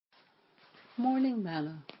Morning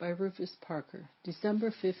Manna by Rufus Parker,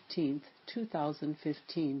 December 15th,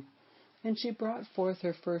 2015. And she brought forth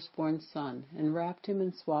her firstborn son, and wrapped him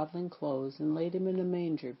in swaddling clothes, and laid him in a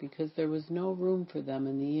manger, because there was no room for them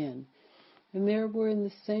in the inn. And there were in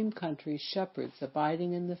the same country shepherds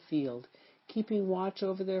abiding in the field, keeping watch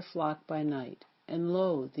over their flock by night. And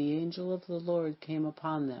lo, the angel of the Lord came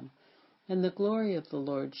upon them, and the glory of the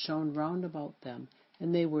Lord shone round about them,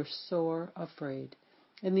 and they were sore afraid.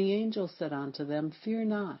 And the angel said unto them, Fear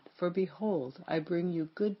not, for behold, I bring you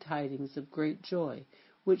good tidings of great joy,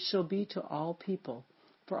 which shall be to all people.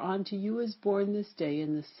 For unto you is born this day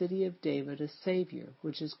in the city of David a Saviour,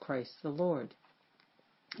 which is Christ the Lord.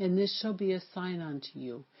 And this shall be a sign unto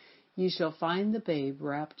you. Ye shall find the babe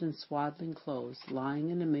wrapped in swaddling clothes,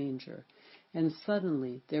 lying in a manger. And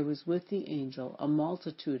suddenly there was with the angel a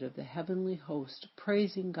multitude of the heavenly host,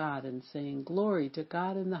 praising God and saying, Glory to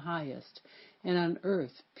God in the highest, and on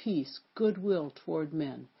earth peace, goodwill toward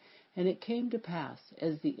men. And it came to pass,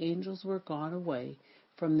 as the angels were gone away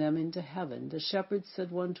from them into heaven, the shepherds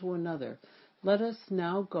said one to another, Let us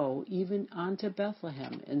now go even unto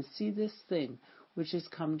Bethlehem, and see this thing which is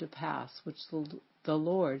come to pass, which the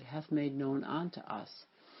Lord hath made known unto us.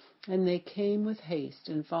 And they came with haste,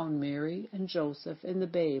 and found Mary and Joseph and the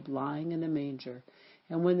babe lying in a manger.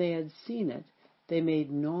 And when they had seen it, they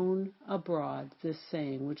made known abroad this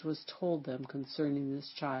saying which was told them concerning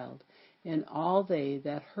this child. And all they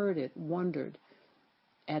that heard it wondered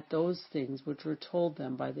at those things which were told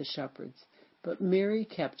them by the shepherds. But Mary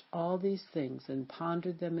kept all these things, and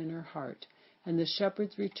pondered them in her heart. And the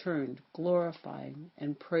shepherds returned, glorifying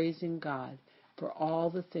and praising God for all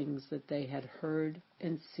the things that they had heard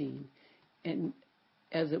and seen, and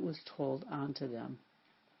as it was told unto them.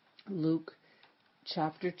 Luke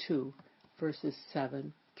chapter 2, verses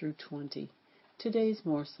 7 through 20. Today's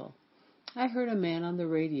morsel. I heard a man on the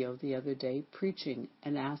radio the other day preaching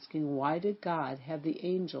and asking, why did God have the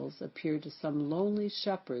angels appear to some lonely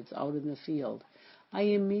shepherds out in the field? I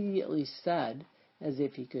immediately said, as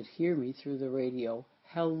if he could hear me through the radio,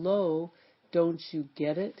 Hello, don't you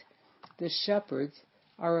get it? The shepherds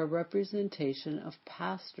are a representation of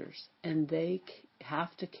pastors, and they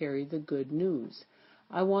have to carry the good news.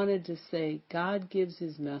 I wanted to say God gives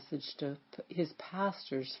his message to his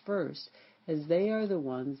pastors first, as they are the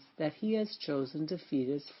ones that he has chosen to feed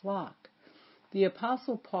his flock. The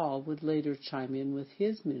Apostle Paul would later chime in with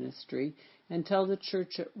his ministry and tell the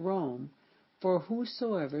church at Rome, For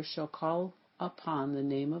whosoever shall call upon the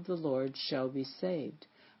name of the Lord shall be saved.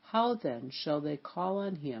 How then shall they call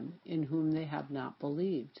on him in whom they have not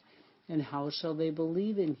believed? And how shall they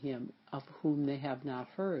believe in him of whom they have not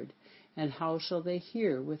heard? And how shall they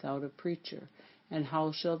hear without a preacher? And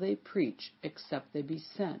how shall they preach except they be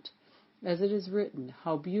sent? As it is written,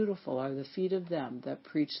 How beautiful are the feet of them that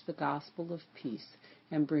preach the gospel of peace,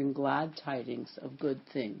 and bring glad tidings of good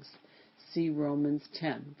things. See Romans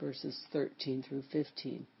 10, verses 13 through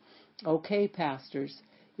 15. Okay, pastors,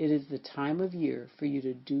 it is the time of year for you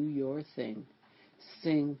to do your thing.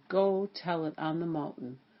 Sing, Go Tell It on the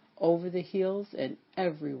Mountain, over the hills and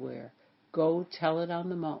everywhere. Go tell it on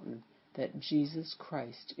the mountain that Jesus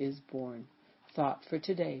Christ is born. Thought for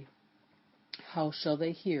today, how shall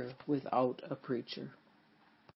they hear without a preacher?